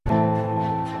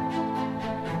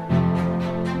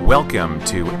Welcome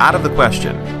to Out of the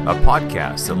Question, a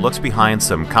podcast that looks behind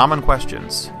some common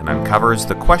questions and uncovers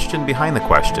the question behind the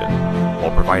question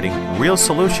while providing real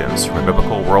solutions from a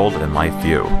biblical world and life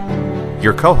view.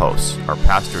 Your co-hosts are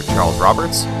Pastor Charles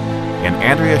Roberts and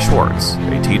Andrea Schwartz,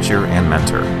 a teacher and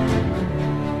mentor.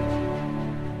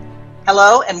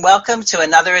 Hello and welcome to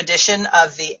another edition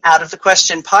of the Out of the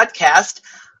Question podcast.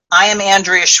 I am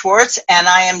Andrea Schwartz, and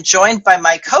I am joined by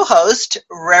my co-host,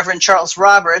 Reverend Charles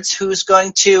Roberts, who's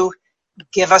going to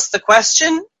give us the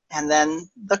question and then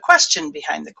the question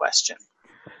behind the question.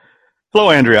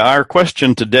 Hello, Andrea. Our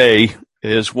question today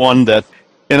is one that,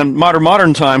 in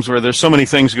modern times where there's so many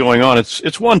things going on,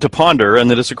 it's one to ponder, and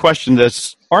that it's a question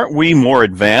that's, aren't we more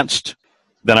advanced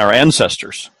than our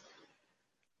ancestors?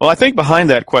 Well, I think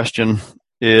behind that question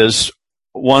is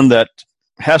one that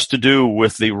has to do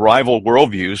with the rival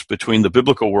worldviews between the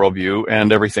biblical worldview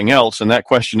and everything else. And that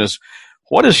question is,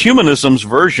 what is humanism's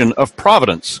version of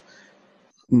providence?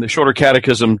 And the Shorter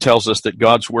Catechism tells us that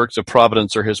God's works of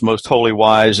providence are his most holy,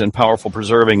 wise, and powerful,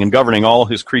 preserving and governing all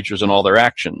his creatures and all their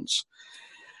actions.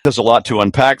 There's a lot to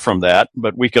unpack from that,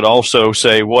 but we could also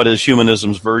say, what is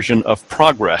humanism's version of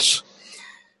progress?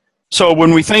 So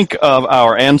when we think of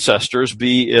our ancestors,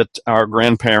 be it our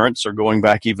grandparents or going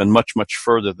back even much, much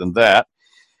further than that,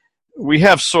 we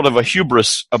have sort of a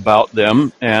hubris about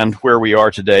them and where we are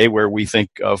today, where we think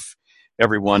of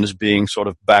everyone as being sort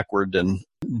of backward and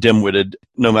dim-witted,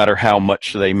 no matter how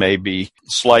much they may be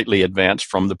slightly advanced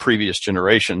from the previous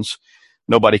generations.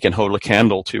 Nobody can hold a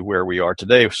candle to where we are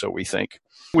today, so we think.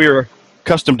 We're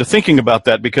accustomed to thinking about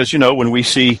that because, when we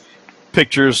see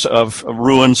pictures of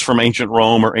ruins from ancient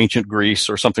Rome or ancient Greece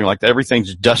or something like that,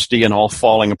 everything's dusty and all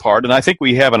falling apart. And I think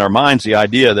we have in our minds the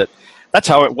idea that that's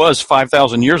how it was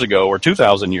 5,000 years ago or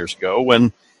 2,000 years ago,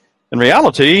 when in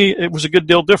reality, it was a good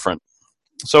deal different.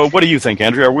 So what do you think,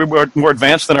 Andrea? Are we more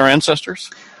advanced than our ancestors?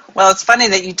 Well, it's funny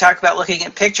that you talk about looking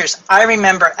at pictures. I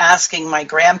remember asking my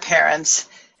grandparents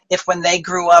if when they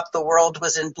grew up, the world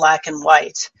was in black and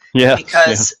white.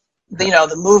 Because,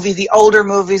 the older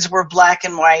movies were black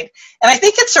and white. And I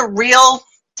think it's a real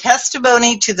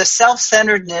testimony to the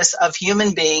self-centeredness of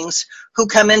human beings who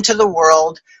come into the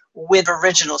world with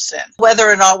original sin. Whether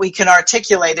or not we can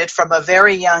articulate it from a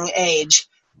very young age,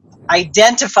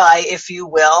 identify, if you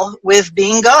will, with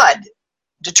being God,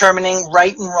 determining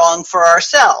right and wrong for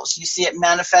ourselves. You see it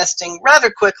manifesting rather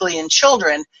quickly in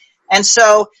children. And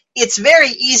so it's very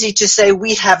easy to say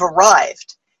we have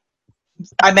arrived.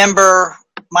 I remember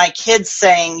my kids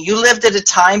saying, you lived at a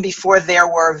time before there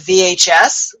were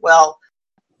VHS. Well,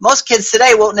 most kids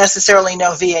today won't necessarily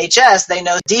know VHS. They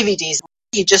know DVDs.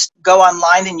 You just go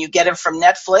online and you get it from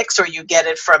Netflix or you get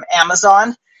it from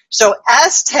Amazon. So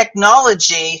as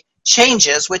technology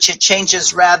changes, which it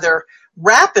changes rather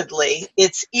rapidly,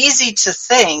 it's easy to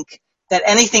think that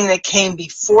anything that came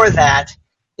before that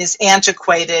is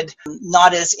antiquated,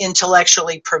 not as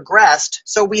intellectually progressed.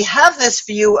 So we have this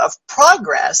view of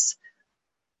progress,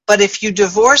 but if you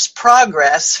divorce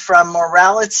progress from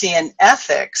morality and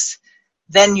ethics,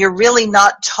 then you're really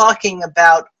not talking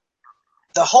about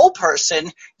the whole person,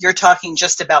 you're talking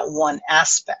just about one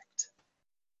aspect.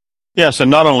 Yes, and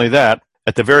not only that,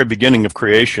 at the very beginning of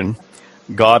creation,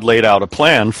 God laid out a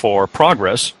plan for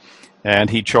progress, and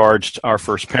he charged our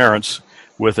first parents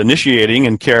with initiating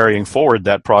and carrying forward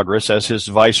that progress as his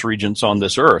vice-regents on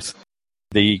this earth.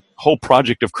 The whole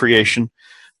project of creation,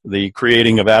 the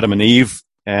creating of Adam and Eve,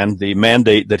 and the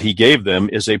mandate that he gave them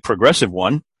is a progressive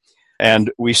one,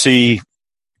 and we see,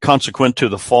 consequent to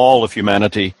the fall of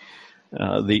humanity,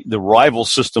 the rival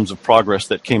systems of progress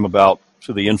that came about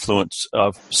through the influence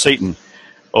of Satan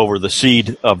over the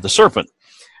seed of the serpent.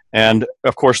 And,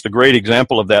 of course, the great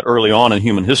example of that early on in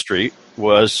human history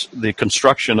was the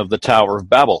construction of the Tower of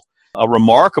Babel, a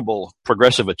remarkable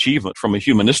progressive achievement from a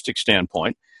humanistic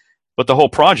standpoint. But the whole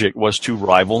project was to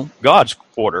rival God's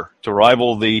order, to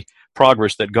rival the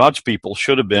progress that God's people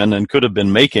should have been and could have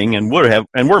been making and would have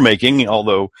and were making,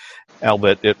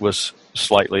 albeit it was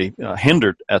slightly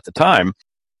hindered at the time.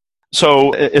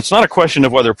 So it's not a question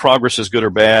of whether progress is good or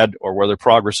bad or whether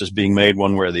progress is being made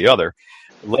one way or the other.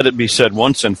 Let it be said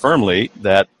once and firmly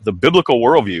that the biblical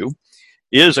worldview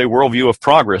is a worldview of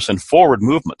progress and forward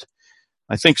movement.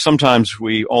 I think sometimes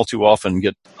we all too often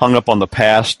get hung up on the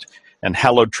past and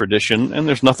hallowed tradition, and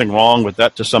there's nothing wrong with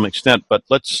that to some extent, but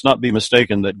let's not be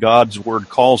mistaken that God's word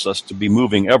calls us to be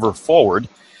moving ever forward,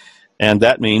 and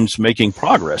that means making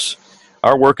progress.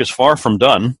 Our work is far from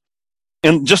done.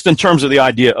 And just in terms of the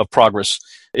idea of progress,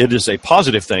 it is a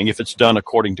positive thing if it's done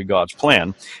according to God's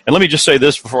plan. And let me just say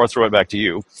this before I throw it back to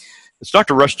you. It's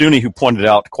Dr. Rushdoony who pointed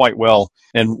out quite well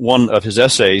in one of his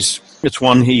essays. It's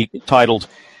one he titled,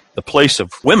 the place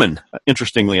of women,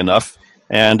 interestingly enough.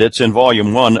 And it's in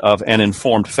volume 1 of An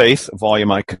Informed Faith, a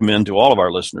volume I commend to all of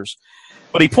our listeners.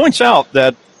 But he points out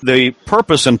that the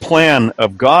purpose and plan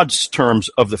of God's terms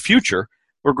of the future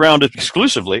were grounded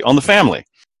exclusively on the family.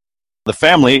 The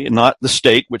family, not the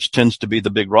state, which tends to be the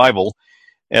big rival,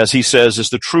 as he says, is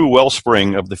the true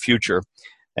wellspring of the future.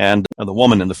 And the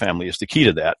woman in the family is the key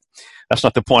to that. That's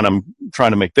not the point I'm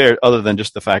trying to make there, other than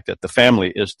just the fact that the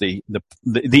family is the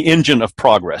engine of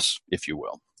progress, if you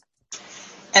will.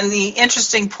 And the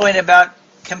interesting point about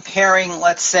comparing,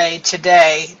 let's say,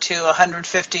 today to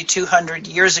 150, 200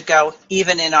 years ago,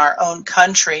 even in our own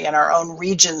country and our own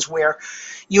regions where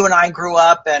you and I grew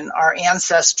up and our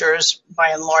ancestors, by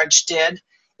and large, did,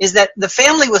 is that the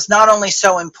family was not only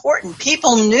so important,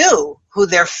 people knew who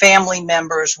their family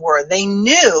members were. They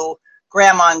knew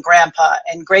grandma and grandpa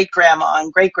and great-grandma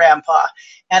and great-grandpa,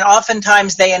 and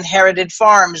oftentimes they inherited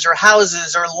farms or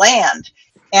houses or land.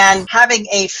 And having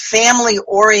a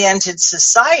family-oriented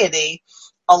society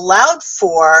allowed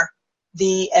for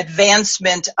the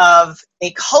advancement of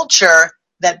a culture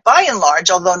that, by and large,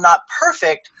 although not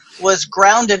perfect, was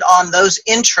grounded on those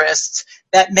interests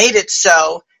that made it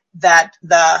so that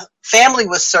the family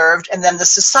was served and then the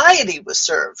society was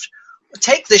served.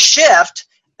 Take the shift,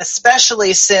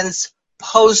 especially since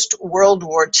post-World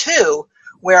War II,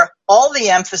 where all the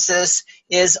emphasis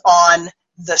is on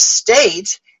the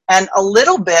state and a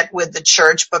little bit with the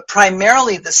church, but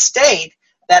primarily the state,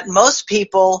 that most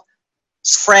people's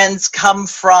friends come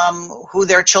from, who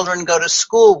their children go to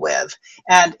school with.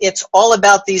 And it's all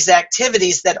about these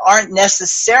activities that aren't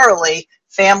necessarily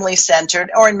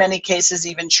family-centered, or in many cases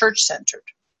even church-centered.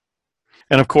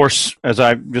 And of course, as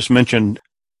I just mentioned,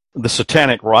 the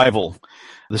satanic rival,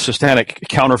 the satanic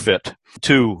counterfeit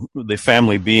to the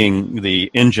family being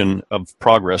the engine of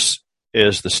progress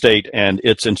is the state and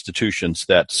its institutions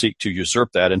that seek to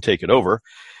usurp that and take it over.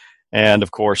 And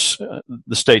of course,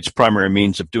 the state's primary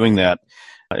means of doing that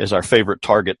is our favorite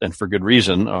target, and for good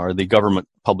reason, are the government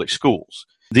public schools.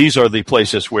 These are the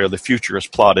places where the future is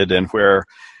plotted and where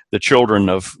the children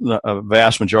of a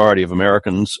vast majority of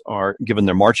Americans are given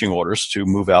their marching orders to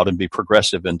move out and be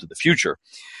progressive into the future.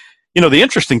 You know, the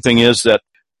interesting thing is that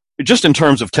just in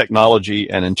terms of technology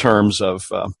and in terms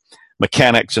of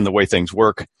mechanics and the way things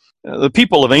work, the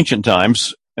people of ancient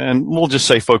times, and we'll just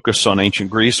say focus on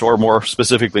ancient Greece or more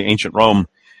specifically ancient Rome,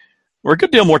 were a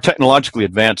good deal more technologically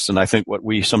advanced than I think what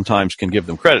we sometimes can give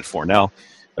them credit for. Now,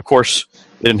 of course,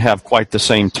 they didn't have quite the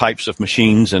same types of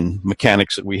machines and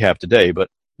mechanics that we have today, but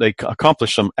they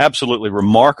accomplished some absolutely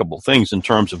remarkable things in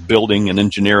terms of building and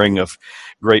engineering of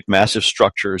great massive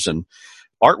structures, and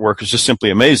artwork is just simply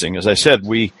amazing. As I said,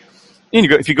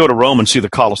 if you go to Rome and see the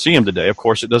Colosseum today, of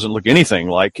course, it doesn't look anything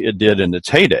like it did in its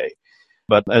heyday.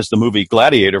 But as the movie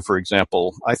Gladiator, for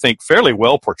example, I think fairly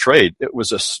well portrayed, it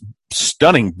was a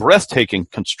stunning, breathtaking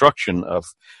construction of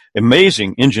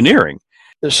amazing engineering.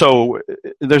 So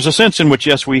there's a sense in which,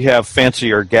 yes, we have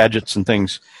fancier gadgets and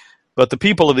things, but the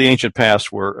people of the ancient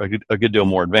past were a good deal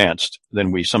more advanced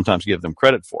than we sometimes give them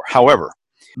credit for. However,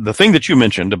 the thing that you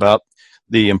mentioned about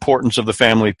the importance of the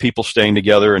family, people staying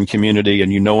together in community,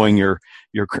 and you knowing your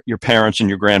parents and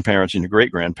your grandparents and your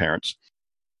great-grandparents.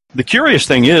 The curious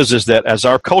thing is that as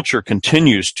our culture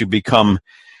continues to become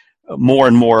more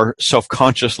and more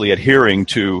self-consciously adhering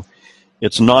to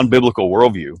its non-biblical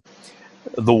worldview,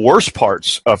 the worst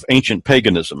parts of ancient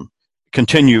paganism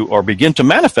continue or begin to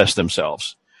manifest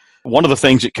themselves. One of the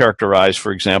things that characterized,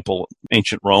 for example,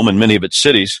 ancient Rome and many of its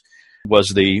cities was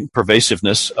the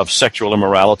pervasiveness of sexual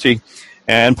immorality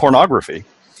and pornography.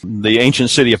 The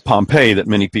ancient city of Pompeii that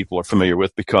many people are familiar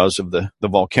with because of the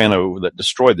volcano that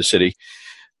destroyed the city,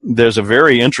 there's a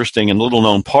very interesting and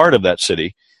little-known part of that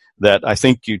city that I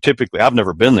think I've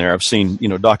never been there. I've seen,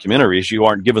 documentaries. You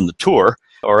aren't given the tour,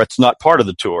 or it's not part of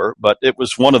the tour, but it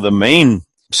was one of the main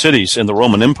cities in the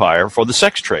Roman Empire for the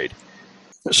sex trade.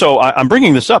 So I'm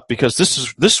bringing this up because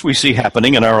this we see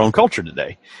happening in our own culture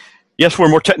today. Yes, we're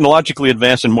more technologically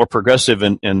advanced and more progressive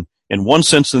in one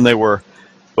sense than they were,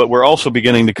 but we're also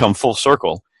beginning to come full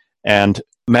circle and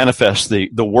manifest the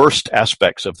worst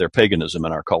aspects of their paganism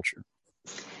in our culture.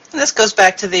 And this goes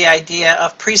back to the idea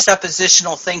of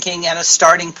presuppositional thinking and a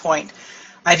starting point.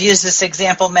 I've used this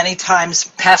example many times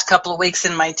past couple of weeks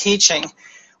in my teaching.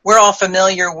 We're all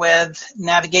familiar with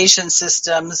navigation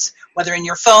systems, whether in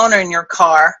your phone or in your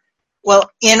car. Well,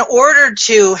 in order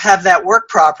to have that work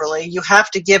properly, you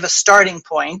have to give a starting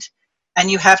point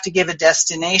and you have to give a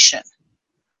destination.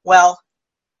 Well,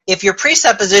 if your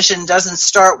presupposition doesn't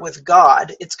start with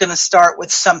God, it's going to start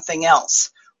with something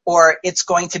else, or it's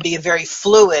going to be a very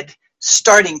fluid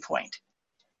starting point.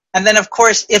 And then, of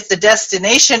course, if the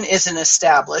destination isn't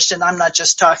established, and I'm not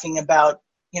just talking about,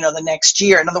 the next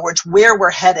year, in other words, where we're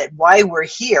headed, why we're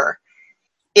here,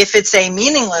 if it's a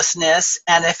meaninglessness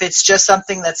and if it's just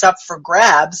something that's up for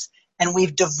grabs and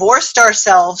we've divorced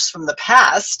ourselves from the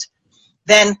past,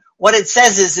 then what it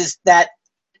says is that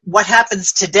what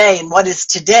happens today and what is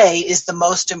today is the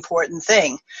most important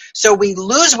thing. So we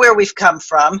lose where we've come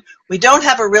from. We don't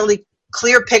have a really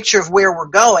clear picture of where we're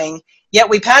going, yet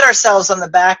we pat ourselves on the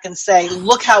back and say,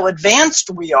 look how advanced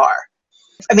we are.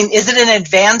 I mean, is it an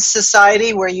advanced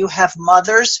society where you have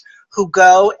mothers who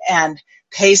go and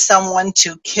pay someone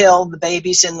to kill the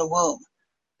babies in the womb?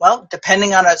 Well,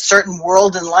 depending on a certain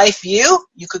world and life view,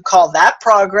 you could call that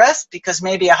progress, because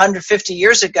maybe 150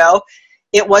 years ago,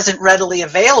 it wasn't readily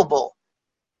available.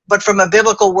 But from a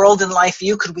biblical world and life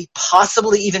view, could we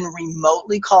possibly even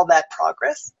remotely call that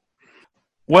progress?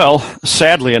 Well,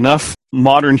 sadly enough,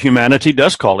 modern humanity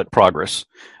does call it progress.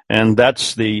 And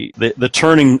that's the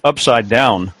turning upside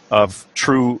down of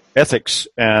true ethics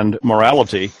and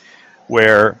morality,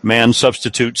 where man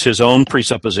substitutes his own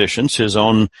presuppositions, his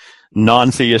own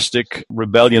non-theistic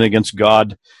rebellion against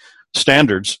God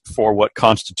standards for what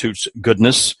constitutes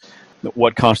goodness,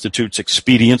 what constitutes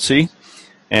expediency.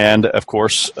 And, of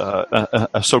course,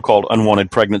 a so-called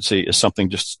unwanted pregnancy is something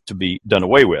just to be done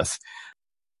away with.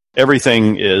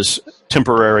 Everything is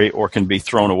temporary or can be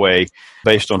thrown away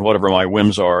based on whatever my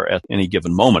whims are at any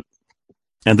given moment.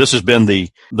 And this has been the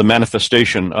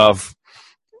manifestation of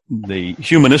the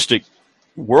humanistic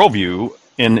worldview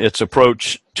in its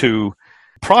approach to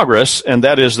progress, and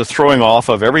that is the throwing off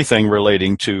of everything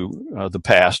relating to the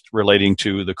past, relating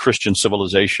to the Christian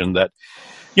civilization. That,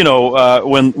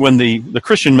 when the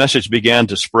Christian message began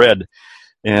to spread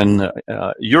in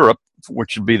Europe,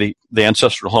 which would be the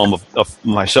ancestral home of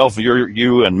myself,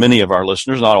 you, and many of our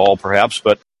listeners, not all perhaps,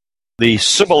 but the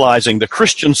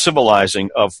Christian civilizing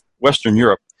of Western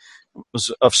Europe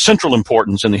was of central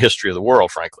importance in the history of the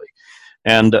world, frankly.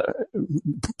 And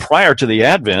prior to the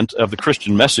advent of the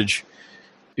Christian message,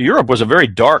 Europe was a very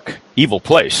dark, evil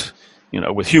place,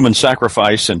 with human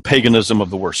sacrifice and paganism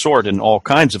of the worst sort in all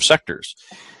kinds of sectors.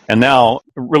 And now,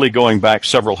 really going back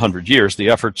several hundred years, the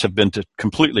efforts have been to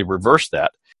completely reverse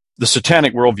that. The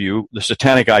satanic worldview, the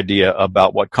satanic idea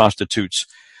about what constitutes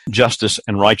justice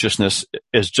and righteousness,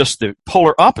 is just the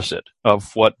polar opposite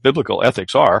of what biblical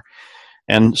ethics are.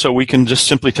 And so we can just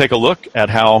simply take a look at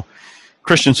how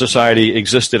Christian society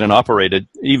existed and operated.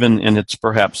 Even in its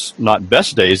perhaps not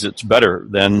best days, it's better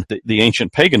than the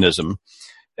ancient paganism.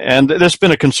 And there's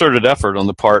been a concerted effort on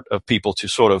the part of people to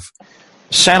sort of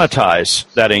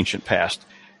sanitize that ancient past.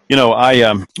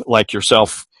 I, like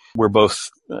yourself, we're both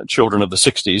children of the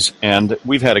 60s, and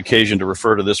we've had occasion to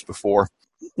refer to this before.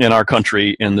 In our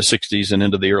country in the 60s and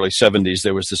into the early 70s,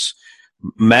 there was this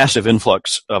massive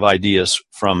influx of ideas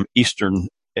from Eastern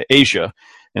Asia,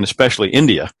 and especially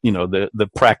India, the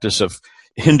practice of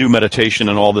Hindu meditation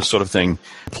and all this sort of thing,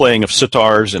 playing of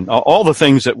sitars and all the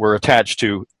things that were attached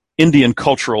to Indian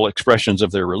cultural expressions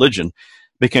of their religion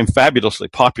became fabulously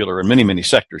popular in many, many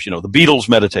sectors. The Beatles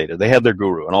meditated, they had their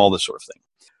guru and all this sort of thing.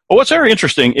 Well, what's very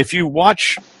interesting, if you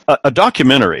watch a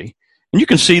documentary, and you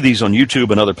can see these on YouTube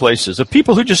and other places, of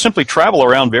people who just simply travel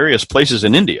around various places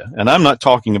in India. And I'm not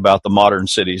talking about the modern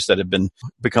cities that have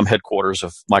become headquarters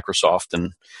of Microsoft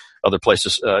and other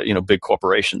places, big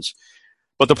corporations.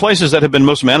 But the places that have been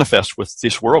most manifest with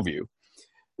this worldview,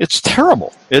 it's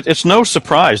terrible. It's no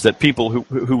surprise that people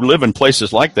who live in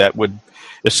places like that would,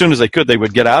 as soon as they could, they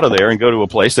would get out of there and go to a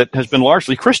place that has been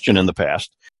largely Christian in the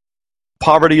past.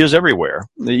 Poverty is everywhere.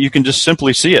 You can just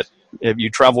simply see it. If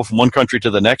you travel from one country to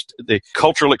the next, the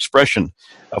cultural expression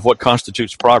of what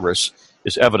constitutes progress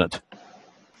is evident.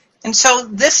 And so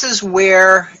this is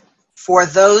where, for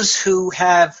those who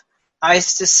have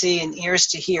eyes to see and ears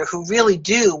to hear, who really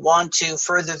do want to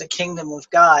further the kingdom of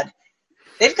God,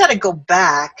 they've got to go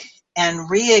back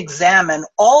and re-examine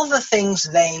all the things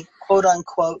they, quote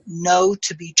unquote, know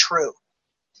to be true.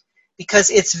 Because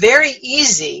it's very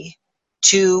easy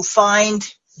to find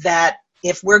that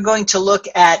if we're going to look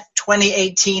at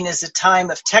 2018 as a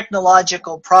time of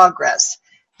technological progress,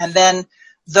 and then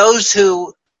those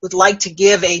who would like to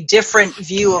give a different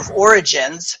view of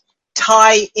origins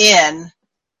tie in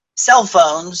cell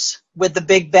phones with the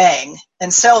Big Bang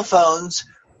and cell phones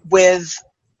with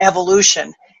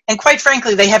evolution. And quite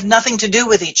frankly, they have nothing to do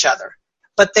with each other.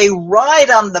 But they ride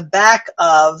on the back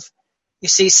of, you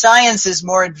see, science is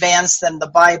more advanced than the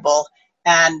Bible,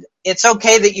 and it's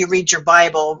okay that you read your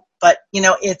Bible, but,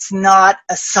 it's not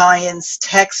a science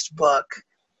textbook.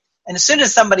 And as soon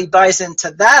as somebody buys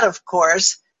into that, of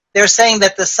course, they're saying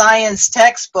that the science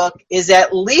textbook is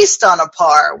at least on a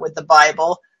par with the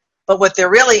Bible, But what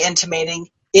they're really intimating,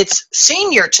 it's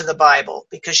senior to the Bible,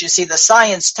 because you see the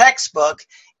science textbook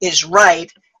is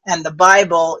right and the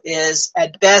Bible is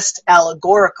at best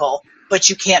allegorical, but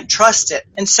you can't trust it.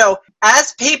 And so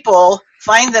as people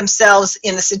find themselves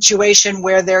in a situation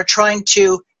where they're trying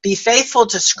to be faithful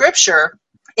to Scripture,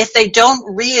 if they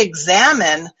don't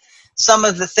re-examine some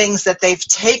of the things that they've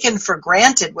taken for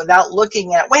granted without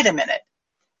looking at, wait a minute,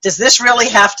 does this really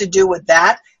have to do with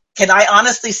that? Can I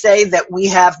honestly say that we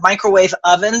have microwave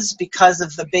ovens because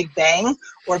of the Big Bang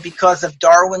or because of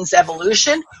Darwin's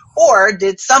evolution? Or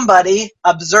did somebody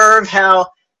observe how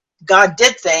God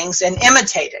did things and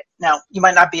imitate it? Now, you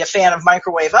might not be a fan of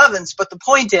microwave ovens, but the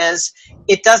point is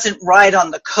it doesn't ride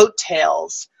on the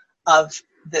coattails of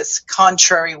this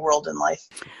contrary world and life.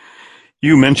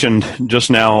 You mentioned just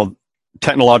now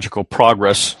technological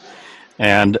progress,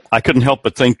 and I couldn't help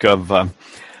but think of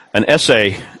an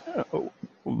essay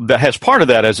that has part of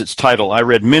that as its title. I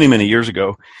read many, many years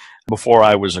ago, before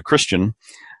I was a Christian.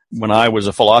 When I was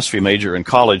a philosophy major in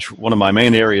college, one of my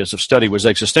main areas of study was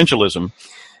existentialism.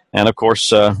 And of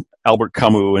course, Albert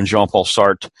Camus and Jean-Paul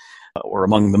Sartre were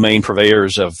among the main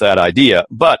purveyors of that idea.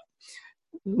 But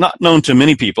not known to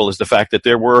many people is the fact that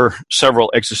there were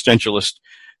several existentialists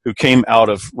who came out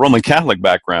of Roman Catholic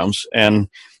backgrounds. And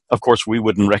of course, we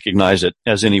wouldn't recognize it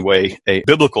as any way a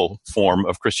biblical form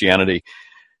of Christianity.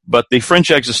 But the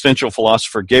French existential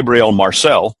philosopher Gabriel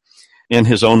Marcel, in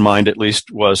his own mind at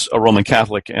least, was a Roman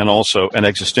Catholic and also an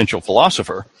existential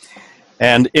philosopher.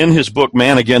 And in his book,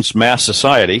 Man Against Mass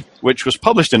Society, which was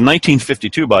published in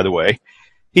 1952, by the way,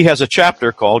 he has a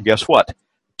chapter called, guess what?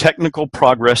 Technical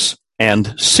Progress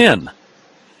and Sin.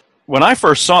 When I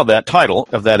first saw that title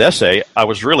of that essay, I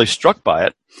was really struck by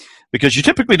it, because you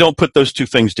typically don't put those two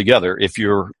things together if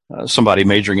you're somebody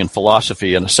majoring in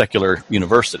philosophy in a secular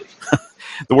university.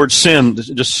 The word sin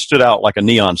just stood out like a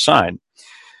neon sign.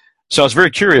 So I was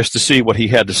very curious to see what he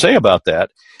had to say about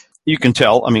that. You can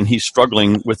tell, I mean, he's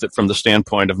struggling with it from the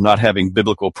standpoint of not having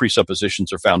biblical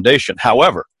presuppositions or foundation.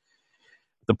 However,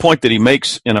 the point that he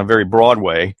makes in a very broad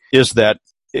way is that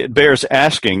it bears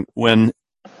asking, when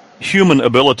human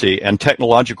ability and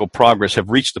technological progress have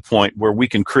reached the point where we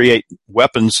can create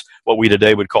weapons, what we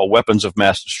today would call weapons of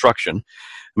mass destruction.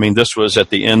 I mean, this was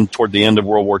toward the end of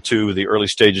World War II, the early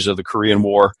stages of the Korean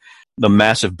War, the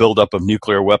massive buildup of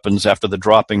nuclear weapons after the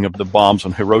dropping of the bombs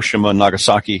on Hiroshima and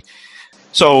Nagasaki.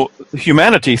 So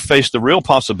humanity faced the real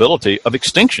possibility of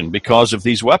extinction because of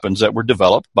these weapons that were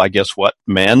developed by, guess what,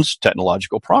 man's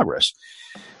technological progress.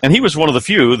 And he was one of the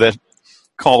few that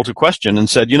called to question and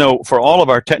said, for all of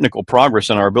our technical progress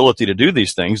and our ability to do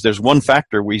these things, there's one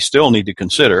factor we still need to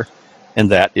consider,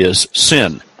 and that is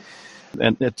sin.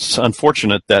 And it's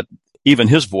unfortunate that even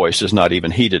his voice is not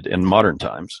even heeded in modern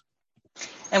times.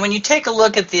 And when you take a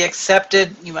look at the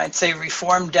accepted, you might say,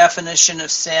 reformed definition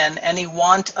of sin, any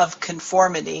want of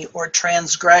conformity or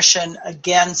transgression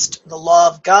against the law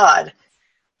of God,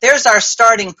 there's our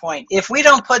starting point. If we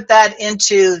don't put that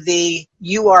into the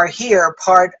 "you are here"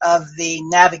 part of the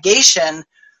navigation,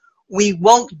 we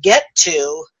won't get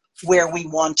to where we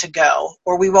want to go,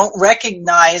 or we won't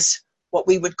recognize what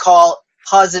we would call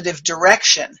positive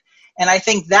direction. And I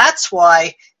think that's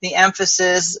why the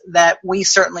emphasis that we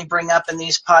certainly bring up in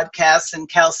these podcasts, and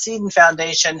Chalcedon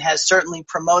Foundation has certainly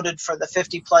promoted for the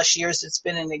 50-plus years it's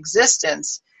been in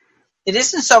existence, it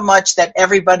isn't so much that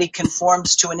everybody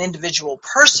conforms to an individual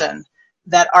person,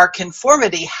 that our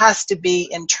conformity has to be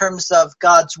in terms of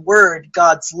God's word,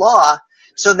 God's law,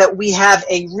 so that we have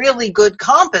a really good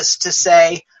compass to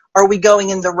say, are we going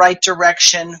in the right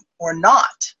direction or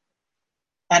not?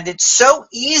 And it's so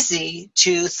easy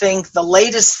to think the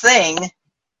latest thing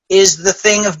is the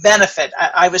thing of benefit.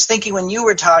 I was thinking when you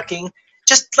were talking,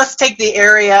 just let's take the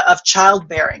area of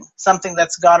childbearing, something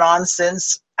that's gone on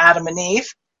since Adam and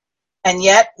Eve. And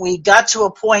yet we got to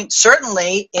a point,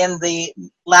 certainly in the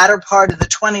latter part of the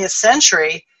 20th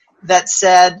century, that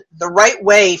said the right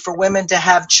way for women to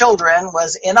have children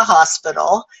was in a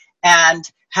hospital and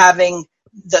having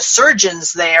the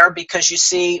surgeons there, because you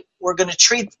see, we're going to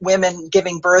treat women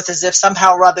giving birth as if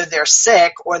somehow or other they're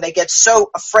sick, or they get so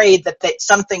afraid that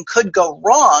something could go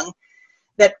wrong,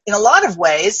 that in a lot of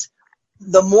ways,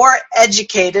 the more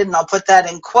educated, and I'll put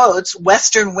that in quotes,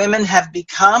 Western women have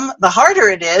become, the harder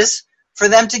it is for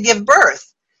them to give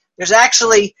birth. There's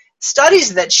actually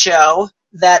studies that show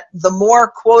that the more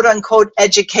quote-unquote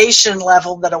education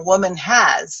level that a woman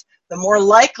has, the more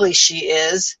likely she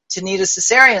is to need a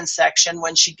cesarean section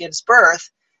when she gives birth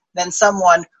than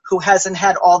someone who hasn't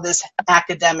had all this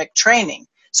academic training.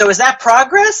 So is that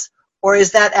progress, or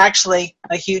is that actually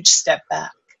a huge step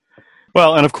back?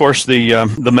 Well, and of course,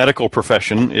 the medical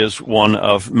profession is one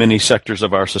of many sectors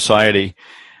of our society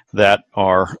that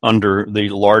are under the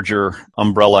larger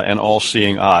umbrella and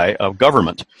all-seeing eye of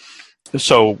government.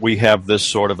 So we have this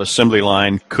sort of assembly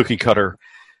line, cookie-cutter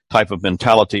type of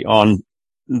mentality on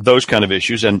those kind of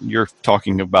issues, and you're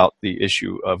talking about the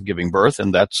issue of giving birth,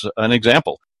 and that's an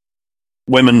example.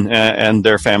 Women and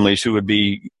their families who would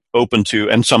be open to,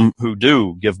 and some who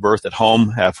do give birth at home,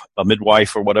 have a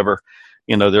midwife or whatever,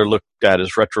 they're looked at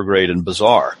as retrograde and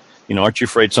bizarre. Aren't you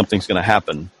afraid something's going to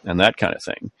happen, and that kind of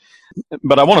thing.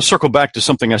 But I want to circle back to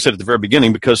something I said at the very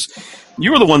beginning, because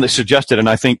you were the one that suggested, and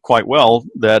I think quite well,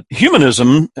 that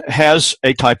humanism has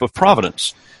a type of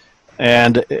providence.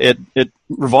 And it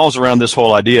revolves around this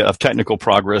whole idea of technical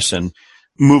progress and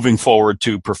moving forward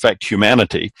to perfect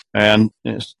humanity. And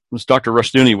as Dr.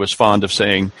 Rushdoony was fond of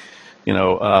saying, there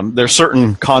are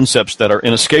certain concepts that are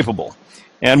inescapable.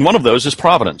 And one of those is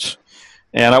providence.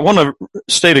 And I want to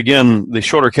state again the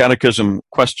Shorter Catechism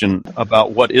question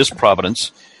about what is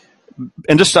providence.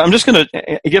 And I'm just going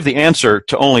to give the answer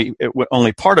to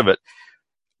only part of it.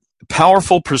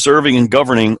 Powerful, preserving, and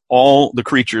governing all the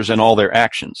creatures and all their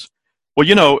actions.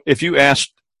 Well, if you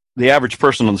asked the average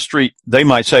person on the street, they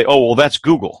might say, oh, well, that's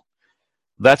Google.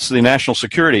 That's the National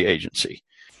Security Agency.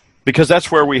 Because that's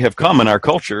where we have come in our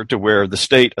culture, to where the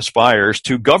state aspires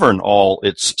to govern all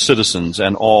its citizens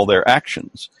and all their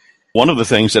actions. One of the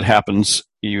things that happens,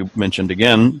 you mentioned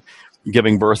again,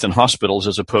 giving birth in hospitals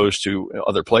as opposed to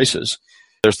other places.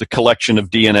 There's the collection of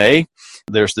DNA.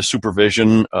 There's the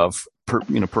supervision of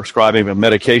prescribing of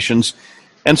medications.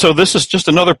 And so this is just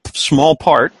another small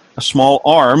part, a small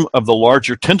arm of the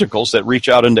larger tentacles that reach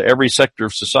out into every sector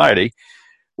of society,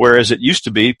 whereas it used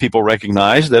to be people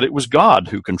recognized that it was God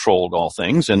who controlled all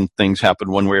things, and things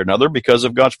happened one way or another because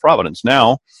of God's providence.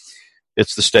 Now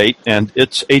it's the state and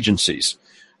its agencies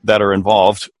that are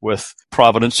involved with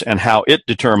providence and how it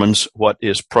determines what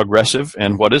is progressive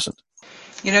and what isn't.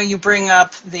 You bring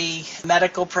up the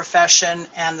medical profession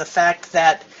and the fact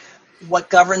that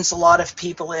what governs a lot of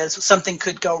people is something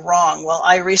could go wrong. Well,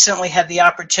 I recently had the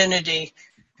opportunity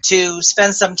to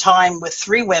spend some time with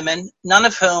 3 women, none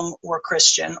of whom were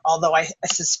Christian, although I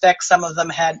suspect some of them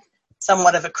had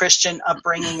somewhat of a Christian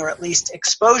upbringing or at least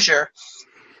exposure.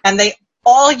 And they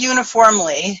all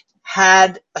uniformly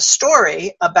had a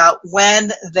story about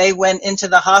when they went into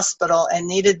the hospital and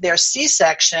needed their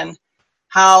C-section,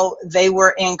 how they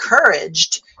were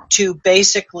encouraged to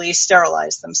basically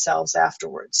sterilize themselves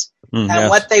afterwards. And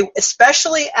what they,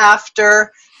 especially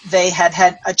after they had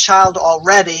had a child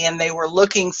already and they were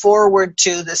looking forward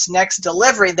to this next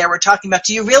delivery, they were talking about,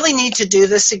 do you really need to do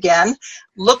this again?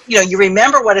 Look, you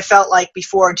remember what it felt like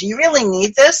before. Do you really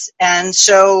need this? And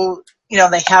so,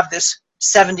 they have this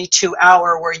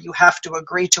 72-hour where you have to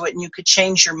agree to it and you could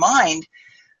change your mind.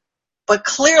 But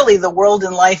clearly the world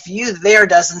and life view there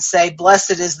doesn't say,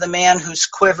 blessed is the man whose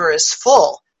quiver is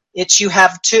full. It's you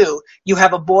have 2. You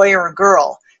have a boy or a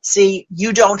girl. See,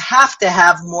 you don't have to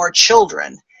have more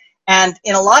children. And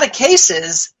in a lot of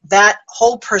cases, that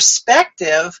whole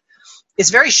perspective is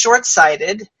very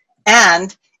short-sighted,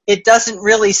 and it doesn't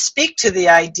really speak to the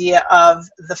idea of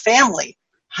the family.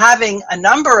 Having a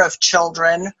number of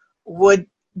children would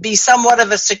be somewhat of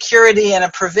a security and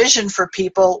a provision for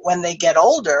people when they get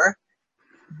older,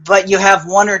 but you have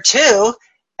 1 or 2,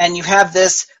 and you have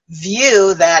this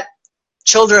view that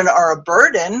children are a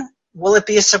burden. Will it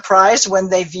be a surprise when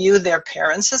they view their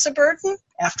parents as a burden?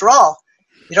 After all,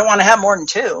 you don't want to have more than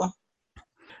 2.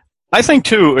 I think,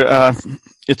 too,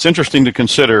 it's interesting to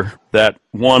consider that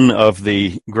one of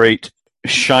the great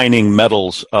shining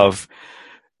medals of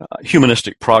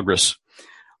humanistic progress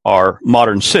are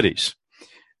modern cities.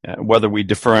 Whether we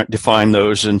define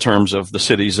those in terms of the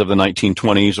cities of the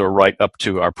 1920s or right up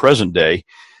to our present day,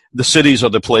 the cities are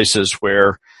the places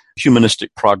where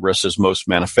humanistic progress is most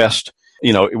manifest.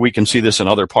 We can see this in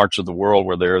other parts of the world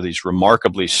where there are these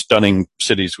remarkably stunning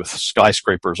cities with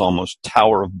skyscrapers, almost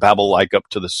Tower of Babel-like up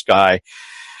to the sky.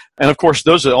 And of course,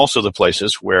 those are also the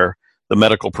places where the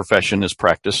medical profession is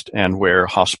practiced and where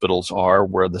hospitals are,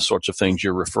 where the sorts of things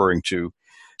you're referring to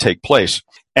take place.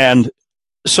 And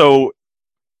so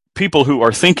people who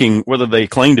are thinking, whether they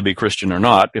claim to be Christian or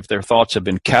not, if their thoughts have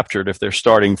been captured, if they're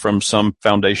starting from some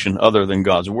foundation other than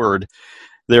God's Word,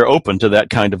 they're open to that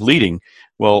kind of leading.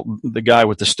 Well, the guy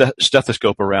with the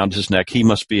stethoscope around his neck, he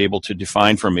must be able to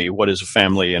define for me what is a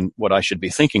family and what I should be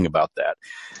thinking about that.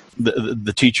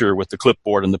 The teacher with the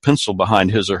clipboard and the pencil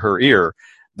behind his or her ear,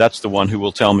 that's the one who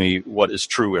will tell me what is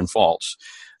true and false.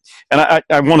 And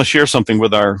I want to share something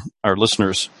with our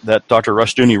listeners that Dr.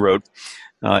 Rushdoony wrote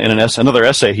in another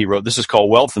essay he wrote. This is called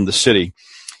Wealth in the City.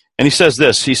 And he says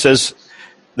this. He says,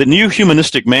 The new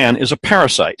humanistic man is a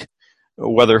parasite.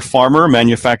 Whether farmer,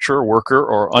 manufacturer, worker,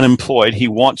 or unemployed, he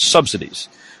wants subsidies.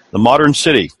 The modern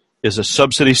city is a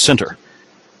subsidy center.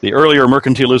 The earlier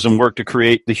mercantilism worked to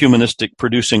create the humanistic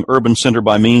producing urban center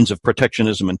by means of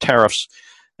protectionism and tariffs.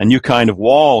 A new kind of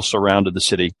wall surrounded the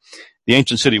city. The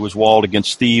ancient city was walled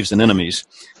against thieves and enemies.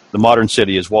 The modern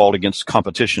city is walled against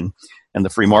competition and the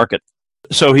free market.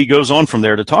 So he goes on from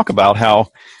there to talk about how,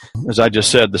 as I just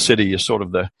said, the city is sort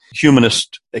of the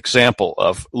humanist example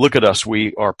of, look at us,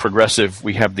 we are progressive,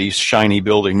 we have these shiny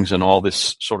buildings and all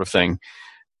this sort of thing.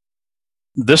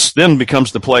 This then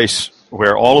becomes the place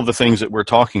where all of the things that we're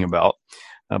talking about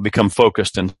become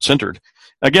focused and centered.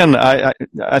 Again,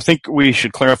 I think we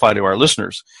should clarify to our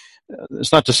listeners,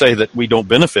 it's not to say that we don't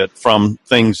benefit from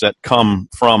things that come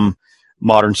from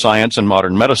modern science and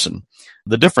modern medicine.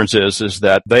 The difference is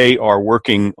that they are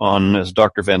working on, as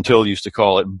Dr. Van Til used to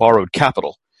call it, borrowed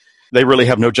capital. They really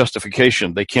have no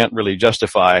justification. They can't really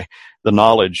justify the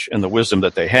knowledge and the wisdom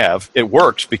that they have. It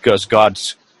works because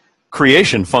God's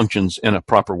creation functions in a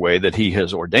proper way that he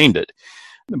has ordained it.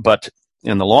 But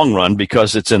in the long run,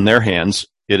 because it's in their hands,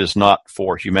 it is not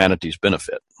for humanity's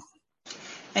benefit.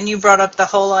 And you brought up the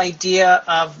whole idea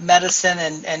of medicine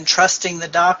and trusting the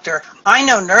doctor. I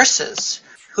know nurses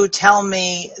who tell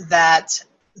me that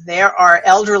there are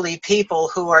elderly people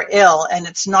who are ill, and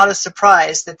it's not a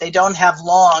surprise that they don't have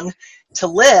long to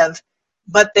live,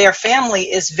 but their family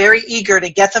is very eager to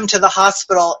get them to the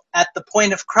hospital at the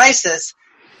point of crisis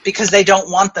because they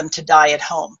don't want them to die at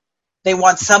home. They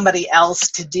want somebody else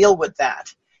to deal with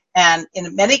that. And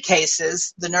in many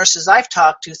cases, the nurses I've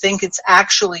talked to think it's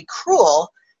actually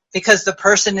cruel because the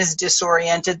person is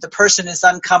disoriented, the person is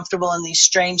uncomfortable in these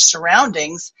strange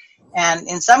surroundings. And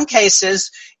in some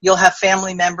cases, you'll have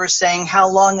family members saying, how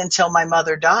long until my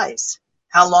mother dies?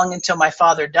 How long until my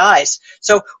father dies?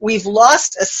 So we've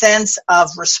lost a sense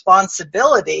of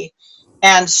responsibility.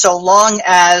 And so long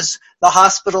as the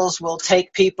hospitals will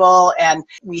take people and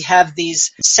we have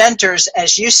these centers,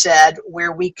 as you said,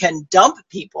 where we can dump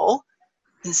people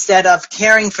instead of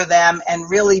caring for them and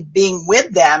really being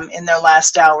with them in their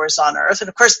last hours on earth. And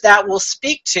of course, that will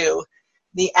speak to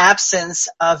the absence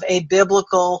of a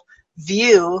biblical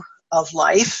view of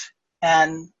life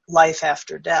and life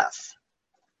after death.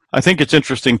 I think it's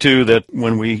interesting, too, that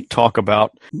when we talk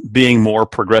about being more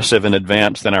progressive and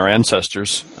advanced than our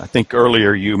ancestors, I think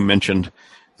earlier you mentioned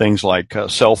things like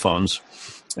cell phones,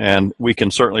 and we can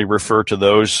certainly refer to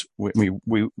those. We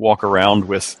walk around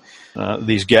with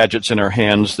these gadgets in our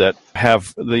hands that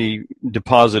have the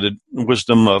deposited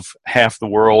wisdom of half the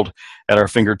world at our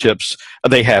fingertips.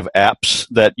 They have apps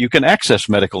that you can access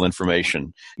medical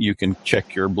information. You can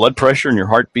check your blood pressure and your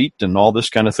heartbeat and all this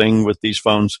kind of thing with these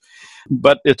phones.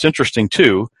 But it's interesting,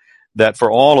 too, that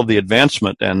for all of the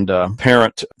advancement and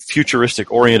apparent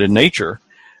futuristic-oriented nature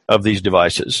of these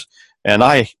devices, and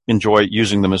I enjoy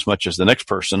using them as much as the next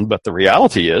person, but the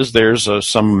reality is there's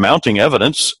some mounting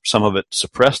evidence, some of it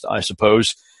suppressed, I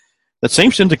suppose, that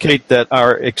seems to indicate that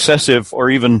our excessive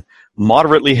or even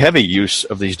moderately heavy use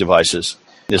of these devices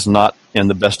is not in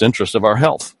the best interest of our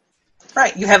health.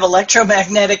 Right. You have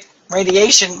electromagnetic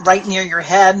radiation right near your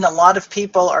head, and a lot of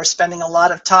people are spending a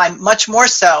lot of time, much more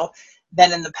so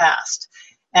than in the past.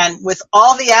 And with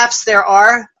all the apps there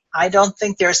are, I don't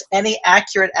think there's any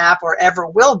accurate app or ever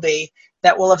will be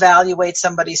that will evaluate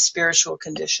somebody's spiritual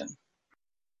condition.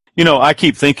 You know, I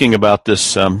keep thinking about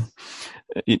this,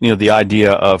 the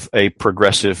idea of a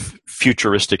progressive,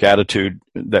 futuristic attitude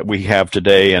that we have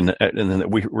today, and that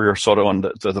we're sort of on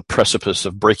the precipice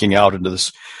of breaking out into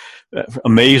this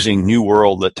amazing new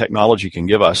world that technology can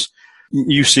give us.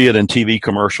 You see it in TV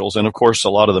commercials, and of course a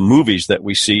lot of the movies that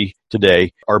we see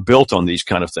today are built on these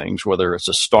kind of things, whether it's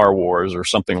a Star Wars or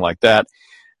something like that.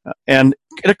 And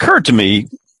it occurred to me,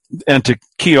 and to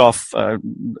key off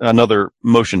another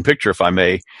motion picture, if I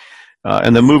may,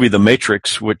 and the movie The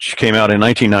Matrix, which came out in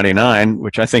 1999,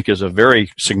 which I think is a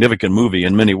very significant movie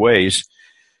in many ways.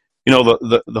 You know,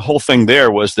 the whole thing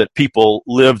there was that people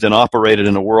lived and operated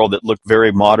in a world that looked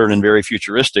very modern and very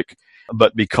futuristic,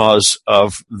 but because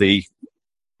of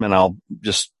and I'll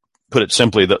just put it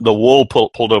simply, the wool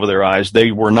pulled over their eyes,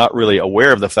 they were not really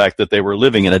aware of the fact that they were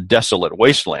living in a desolate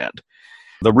wasteland.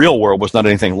 The real world was not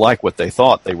anything like what they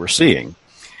thought they were seeing.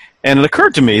 And it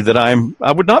occurred to me that I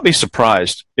would not be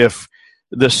surprised if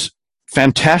this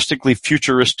fantastically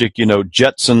futuristic,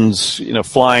 Jetsons,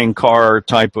 flying car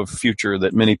type of future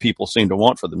that many people seem to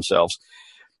want for themselves,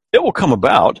 it will come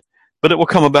about, but it will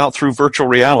come about through virtual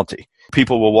reality.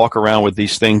 People will walk around with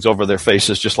these things over their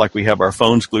faces just like we have our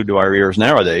phones glued to our ears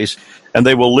nowadays, and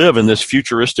they will live in this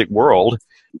futuristic world,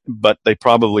 but they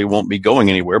probably won't be going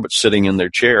anywhere but sitting in their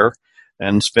chair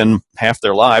and spend half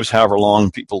their lives, however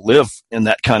long people live in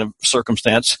that kind of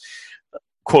circumstance,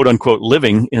 quote unquote,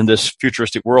 living in this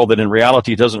futuristic world that in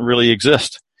reality doesn't really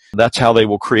exist. That's how they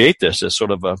will create this as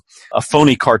sort of a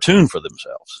phony cartoon for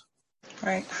themselves.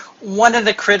 Right. One of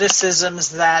the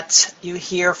criticisms that you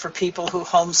hear for people who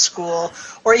homeschool,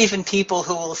 or even people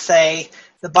who will say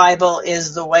the Bible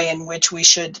is the way in which we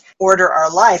should order our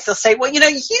life, they'll say, well,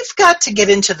 you've got to get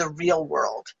into the real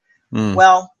world.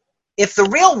 Well, if the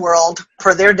real world,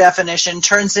 per their definition,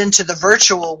 turns into the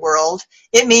virtual world,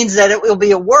 it means that it will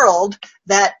be a world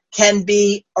that can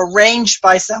be arranged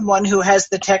by someone who has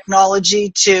the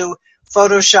technology to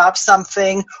Photoshop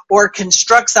something or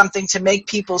construct something to make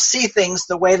people see things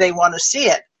the way they want to see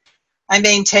it. I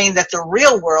maintain that the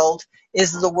real world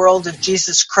is the world of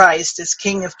Jesus Christ as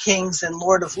King of Kings and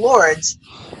Lord of Lords.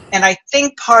 And I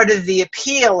think part of the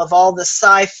appeal of all the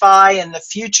sci-fi and the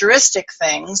futuristic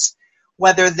things,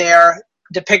 whether they're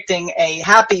depicting a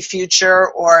happy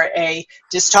future or a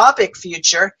dystopic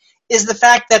future, is the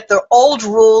fact that the old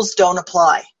rules don't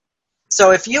apply.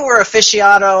 So if you were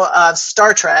aficionado of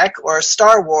Star Trek or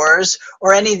Star Wars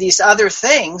or any of these other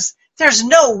things, there's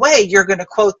no way you're going to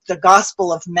quote the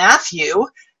Gospel of Matthew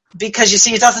because, you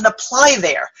see, it doesn't apply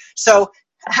there. So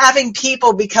having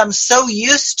people become so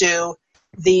used to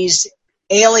these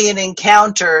alien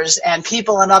encounters and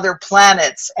people on other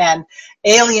planets and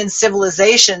alien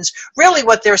civilizations, really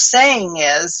what they're saying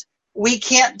is we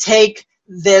can't take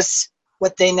this,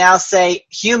 what they now say,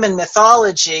 human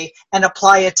mythology, and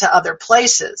apply it to other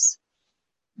places.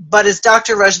 But as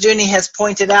Dr. Rushdoony has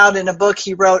pointed out in a book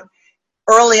he wrote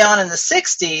early on in the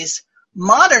 60s,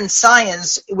 modern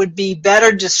science would be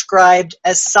better described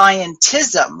as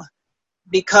scientism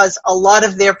because a lot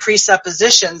of their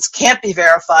presuppositions can't be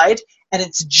verified, and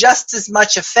it's just as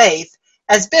much a faith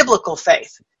as biblical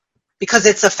faith, because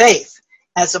it's a faith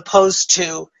as opposed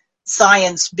to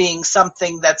science being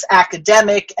something that's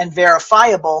academic and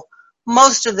verifiable.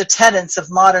 Most of the tenets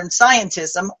of modern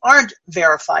scientism aren't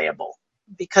verifiable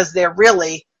because they're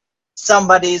really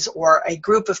somebody's or a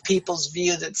group of people's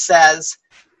view that says,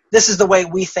 this is the way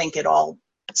we think it all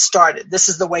started. This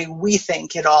is the way we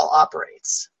think it all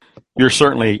operates. You're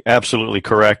certainly absolutely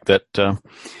correct that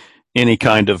any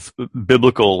kind of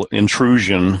biblical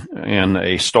intrusion in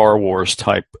a Star Wars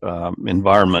type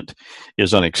environment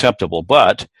is unacceptable.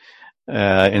 But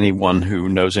anyone who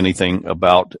knows anything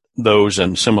about those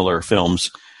and similar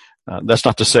films, that's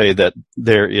not to say that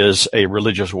there is a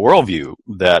religious worldview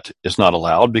that is not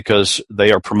allowed, because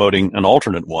they are promoting an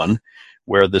alternate one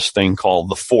where this thing called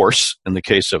the Force, in the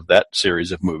case of that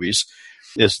series of movies,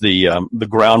 is the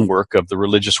groundwork of the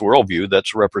religious worldview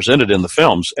that's represented in the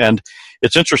films. And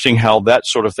it's interesting how that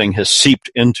sort of thing has seeped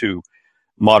into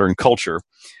modern culture.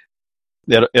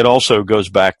 It also goes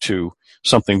back to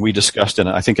something we discussed in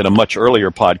a much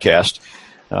earlier podcast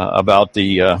about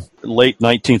the late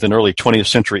 19th and early 20th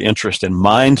century interest in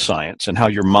mind science and how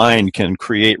your mind can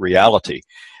create reality.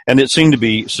 And it seemed to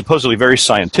be supposedly very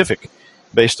scientific,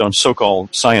 based on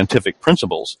so-called scientific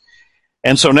principles.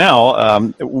 And so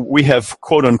now we have,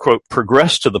 quote unquote,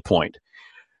 progressed to the point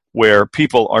where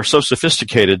people are so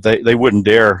sophisticated they wouldn't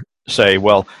dare say,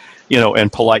 well, in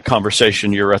polite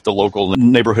conversation, you're at the local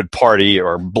neighborhood party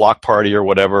or block party or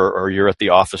whatever, or you're at the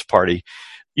office party.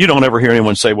 You don't ever hear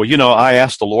anyone say, well, I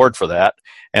asked the Lord for that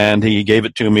and he gave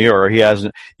it to me, or he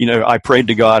hasn't, I prayed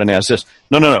to God and asked this.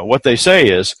 No. What they say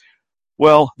is,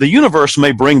 well, the universe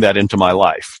may bring that into my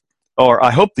life, or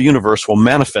I hope the universe will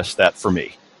manifest that for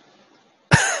me.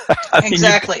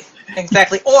 Exactly.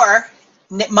 Or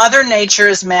Mother Nature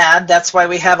is mad, that's why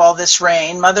we have all this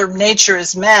rain. Mother Nature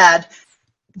is mad,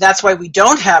 that's why we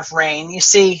don't have rain. You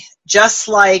see, just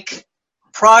like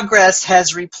progress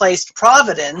has replaced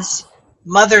providence,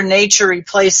 Mother Nature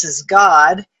replaces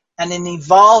God, and an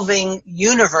evolving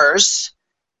universe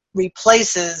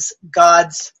replaces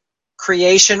God's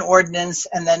creation ordinance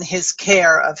and then his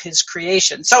care of his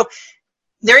creation. So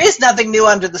there is nothing new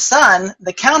under the sun.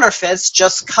 The counterfeits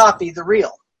just copy the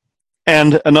real.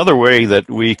 And another way that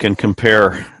we can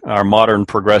compare our modern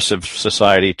progressive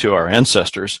society to our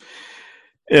ancestors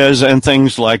is in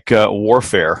things like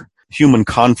warfare, human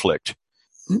conflict.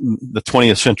 The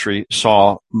 20th century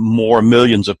saw more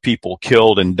millions of people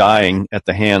killed and dying at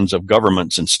the hands of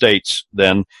governments and states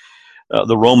than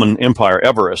the Roman Empire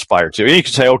ever aspired to. And you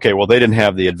could say, okay, well, they didn't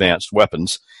have the advanced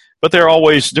weapons. But there are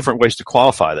always different ways to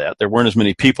qualify that. There weren't as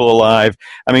many people alive.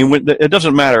 I mean, it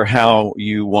doesn't matter how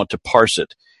you want to parse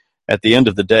it. At the end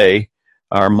of the day,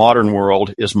 our modern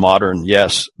world is modern,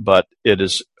 yes, but it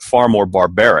is far more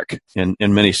barbaric in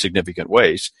many significant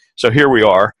ways. So here we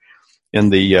are in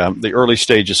the early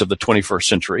stages of the 21st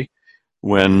century.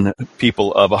 when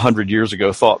people of 100 years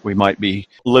ago thought we might be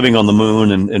living on the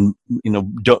moon and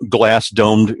glass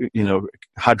domed,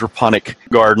 hydroponic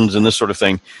gardens and this sort of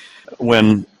thing,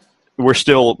 when we're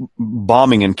still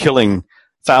bombing and killing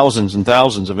thousands and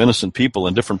thousands of innocent people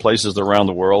in different places around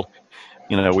the world.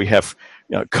 We have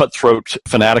cutthroat,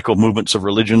 fanatical movements of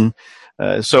religion.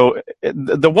 So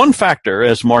the one factor,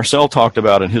 as Marcel talked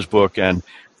about in his book, and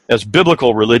as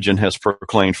biblical religion has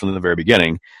proclaimed from the very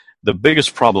beginning, the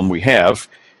biggest problem we have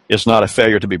is not a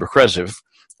failure to be progressive.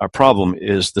 Our problem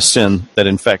is the sin that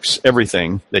infects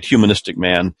everything that humanistic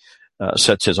man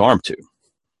sets his arm to.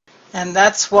 And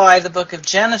that's why the book of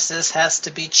Genesis has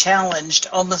to be challenged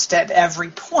almost at every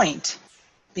point,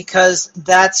 because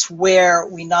that's where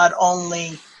we not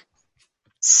only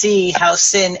see how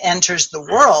sin enters the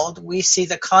world, we see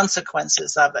the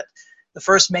consequences of it. The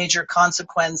first major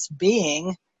consequence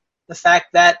being the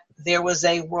fact that there was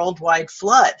a worldwide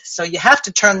flood. So you have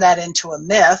to turn that into a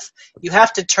myth. You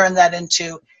have to turn that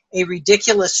into a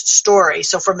ridiculous story.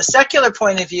 So from a secular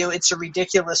point of view, it's a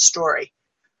ridiculous story.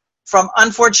 From,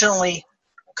 unfortunately,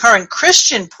 current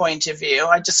Christian point of view,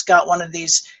 I just got one of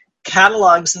these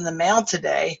catalogs in the mail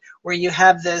today where you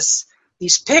have these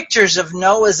pictures of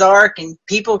Noah's Ark, and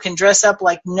people can dress up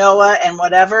like Noah and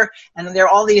whatever, and they're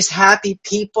all these happy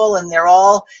people, and they're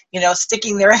all,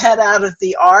 sticking their head out of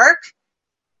the ark.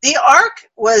 The ark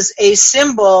was a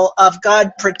symbol of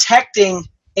God protecting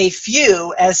a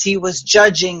few as he was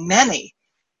judging many.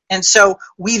 And so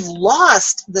we've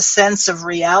lost the sense of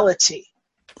reality.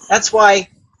 That's why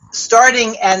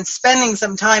starting and spending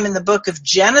some time in the book of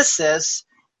Genesis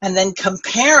and then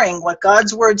comparing what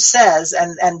God's word says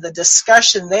and the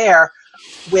discussion there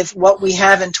with what we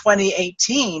have in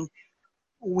 2018,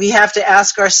 we have to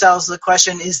ask ourselves the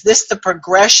question, is this the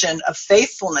progression of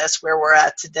faithfulness where we're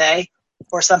at today,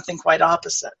 or something quite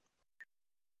opposite?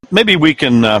 Maybe we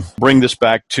can bring this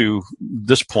back to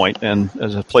this point and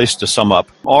as a place to sum up.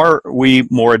 Are we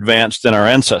more advanced than our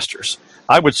ancestors?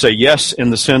 I would say yes,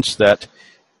 in the sense that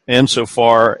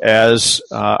insofar as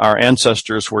our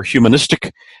ancestors were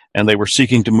humanistic and they were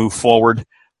seeking to move forward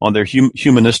on their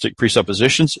humanistic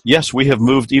presuppositions, yes, we have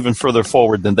moved even further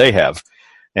forward than they have.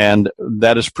 And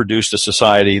that has produced a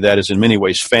society that is in many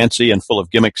ways fancy and full of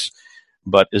gimmicks,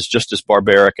 but is just as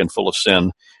barbaric and full of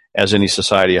sin as any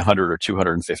society 100 or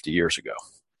 250 years ago.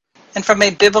 And from a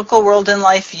biblical world and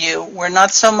life view, we're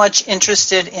not so much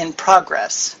interested in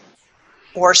progress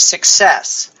or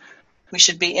success. We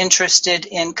should be interested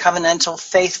in covenantal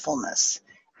faithfulness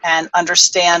and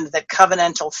understand that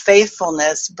covenantal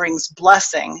faithfulness brings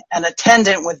blessing, and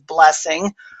attendant with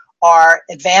blessing are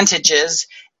advantages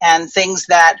and things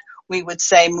that we would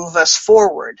say move us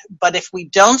forward. But if we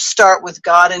don't start with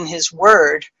God and his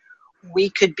word,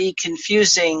 we could be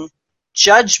confusing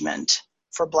judgment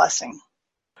for blessing.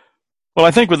 Well,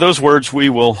 I think with those words, we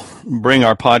will bring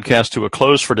our podcast to a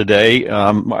close for today.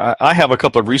 I have a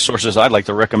couple of resources I'd like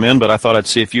to recommend, but I thought I'd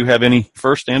see if you have any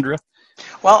first, Andrea.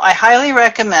 Well, I highly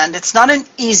recommend, it's not an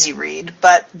easy read,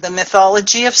 but The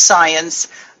Mythology of Science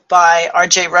by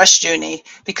R.J. Rushdoony,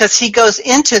 because he goes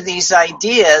into these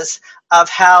ideas of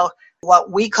how what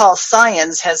we call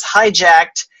science has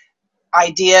hijacked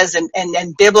ideas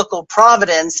and biblical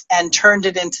providence and turned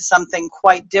it into something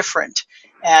quite different.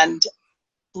 And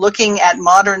looking at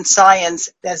modern science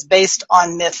as based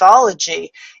on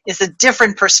mythology is a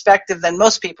different perspective than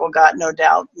most people got, no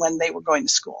doubt, when they were going to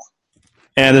school.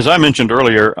 And as I mentioned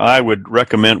earlier, I would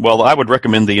recommend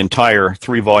the entire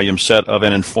 3-volume set of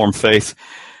An Informed Faith,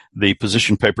 the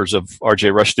position papers of R.J.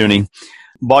 Rushdoony.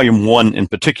 Volume 1 in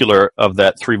particular of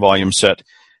that 3-volume set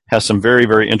has some very,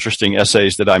 very interesting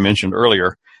essays that I mentioned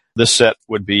earlier. This set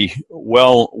would be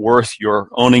well worth your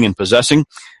owning and possessing,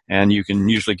 and you can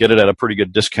usually get it at a pretty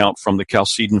good discount from the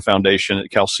Chalcedon Foundation at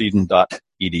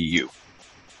chalcedon.edu.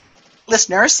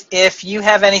 Listeners, if you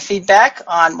have any feedback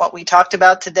on what we talked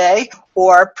about today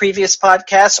or previous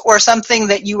podcasts or something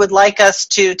that you would like us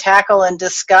to tackle and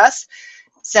discuss,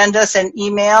 send us an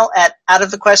email at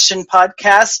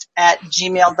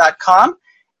outofthequestionpodcast@gmail.com,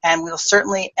 and we'll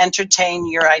certainly entertain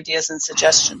your ideas and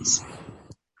suggestions.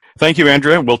 Thank you,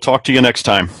 Andrea. We'll talk to you next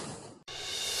time.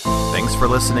 Thanks for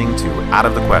listening to Out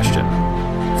of the Question.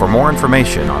 For more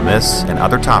information on this and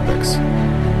other topics,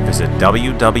 visit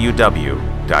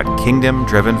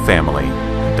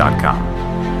www.kingdomdrivenfamily.com.